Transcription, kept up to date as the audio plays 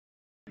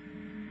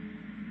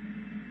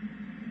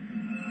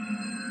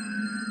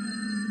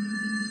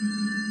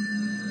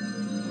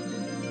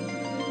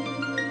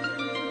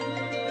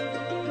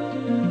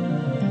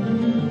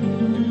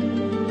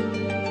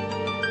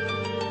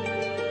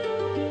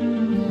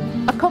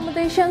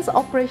Accommodations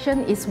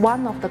operation is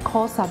one of the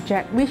core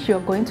subjects which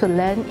you're going to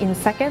learn in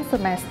second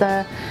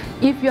semester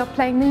if you're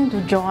planning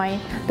to join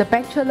the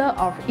Bachelor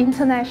of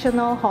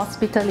International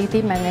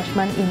Hospitality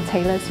Management in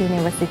Taylor's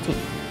University.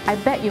 I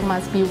bet you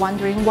must be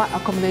wondering what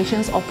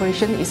accommodations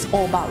operation is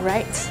all about,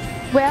 right?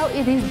 Well,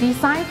 it is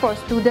designed for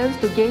students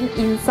to gain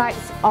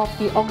insights of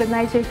the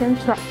organization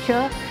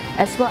structure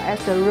as well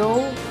as the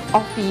role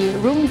of the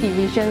room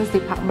divisions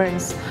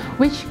departments,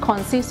 which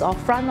consists of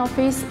front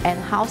office and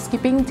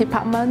housekeeping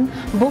department,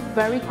 both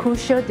very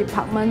crucial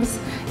departments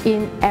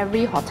in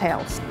every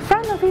hotel.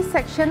 Front office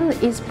section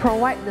is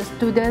provide the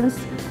students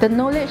the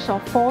knowledge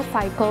of 4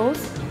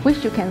 cycles,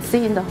 which you can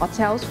see in the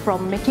hotels,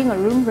 from making a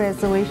room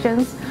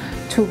reservations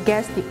to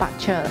guest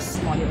departures.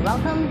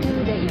 Welcome to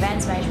the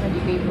Events Management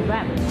degree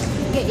program.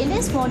 Okay, in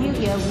this module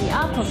here, we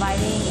are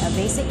providing a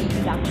basic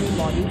introductory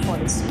module for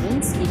the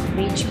students, in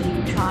which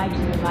we try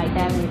to provide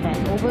them with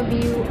an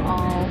overview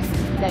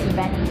of the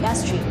event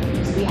industry.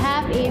 We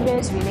have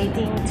areas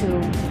relating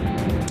to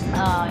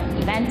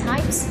event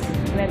types,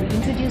 where we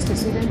introduce the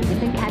students to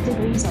different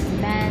categories of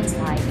events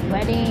like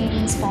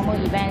weddings, formal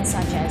events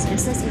such as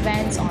business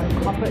events,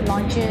 on corporate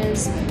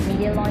launches,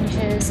 media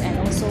launches, and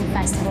also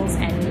festivals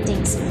and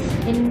meetings.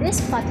 In this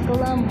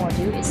particular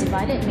module, it's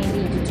divided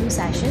mainly into 2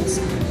 sessions,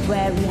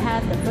 where we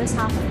have the first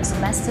half of the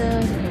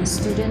semester the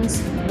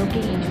students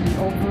looking into the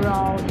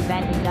overall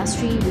event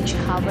industry, which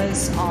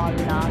covers on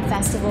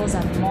festivals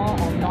and more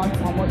of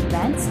non-formal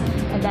events.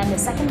 And then the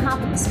second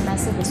half of the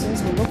semester, the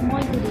students will look more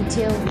into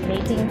detail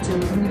relating to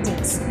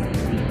meetings.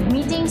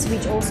 Meetings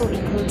which also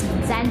include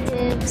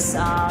incentives,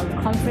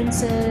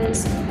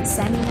 conferences,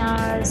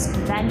 seminars,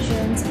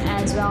 conventions,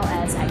 as well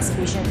as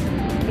exhibition.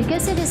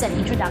 Because it is an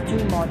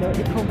introductory model,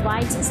 it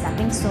provides a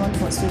stepping stone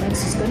for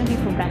students who's going to be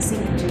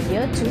progressing into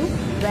year 2,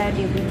 where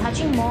they'll be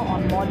touching more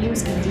on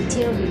modules in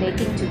detail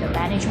relating to the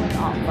management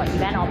of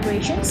event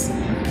operations,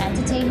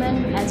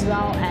 entertainment, as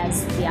well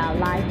as their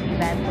live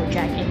event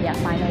project in their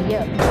final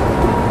year.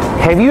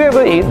 Have you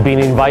ever been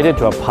invited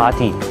to a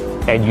party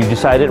and you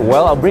decided,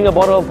 well, I'll bring a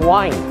bottle of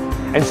wine?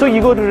 And so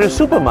you go to the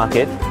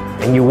supermarket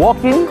and you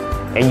walk in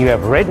and you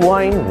have red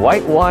wine,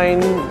 white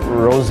wine,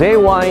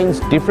 rosé wines,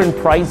 different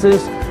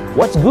prices.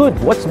 What's good?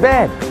 What's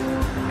bad?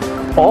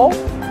 Or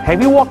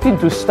have you walked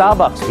into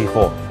Starbucks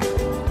before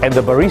and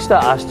the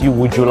barista asked you,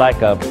 would you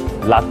like a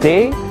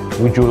latte?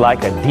 Would you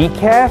like a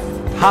decaf?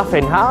 Half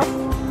and half?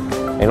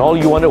 And all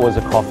you wanted was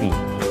a coffee.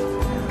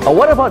 Or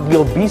what about the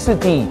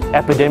obesity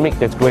epidemic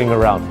that's going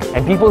around?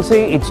 And people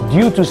say it's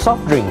due to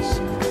soft drinks.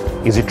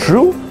 Is it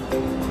true?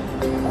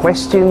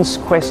 Questions,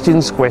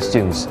 questions,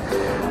 questions.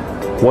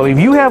 Well, if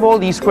you have all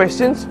these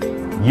questions,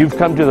 you've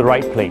come to the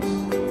right place.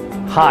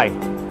 Hi,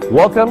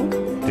 welcome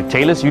to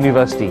Taylor's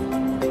University,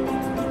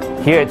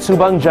 here at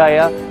Subang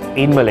Jaya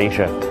in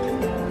Malaysia.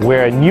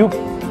 We're a new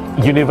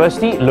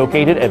university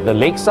located at the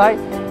lakeside,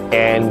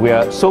 and we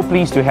are so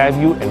pleased to have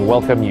you and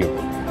welcome you.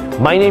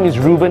 My name is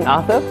Ruben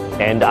Arthur,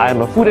 and I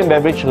am a food and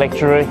beverage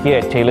lecturer here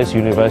at Taylor's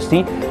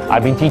University.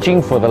 I've been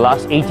teaching for the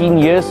last 18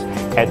 years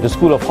at the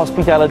School of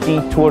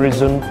Hospitality,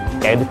 Tourism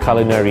and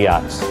Culinary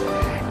Arts.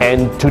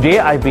 And today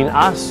I've been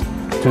asked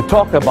to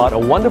talk about a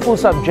wonderful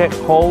subject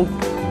called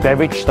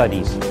beverage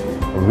studies.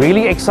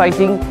 Really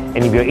exciting, and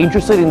if you're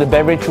interested in the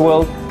beverage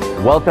world,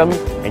 welcome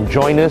and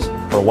join us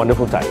for a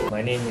wonderful time.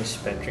 My name is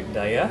Patrick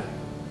Daya.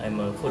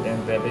 I'm a food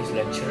and beverage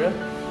lecturer.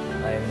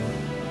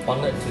 I'm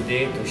honored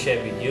today to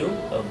share with you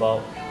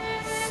about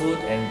Food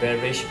and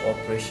Beverage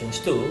Operations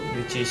 2,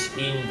 which is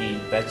in the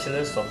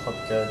Bachelor's of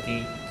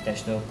Hospitality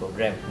International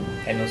Program,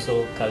 and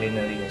also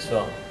Culinary as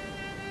well.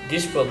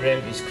 This program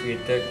is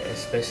created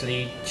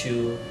especially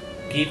to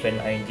give an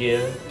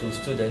idea to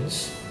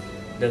students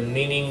the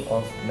meaning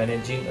of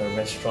managing a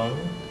restaurant,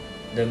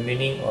 the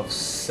meaning of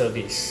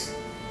service.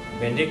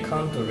 When they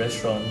come to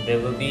restaurant, there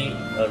will be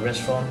a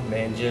restaurant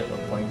manager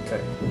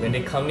appointed. When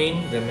they come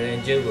in, the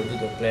manager will do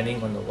the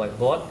planning on the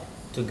whiteboard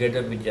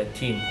together with their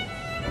team.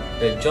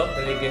 The job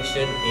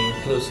delegation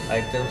includes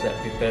items like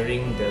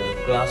preparing the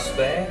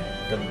glassware,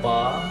 the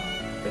bar,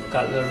 the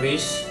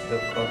cutleries, the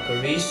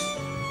crockeries,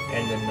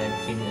 and the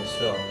napkin as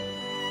well.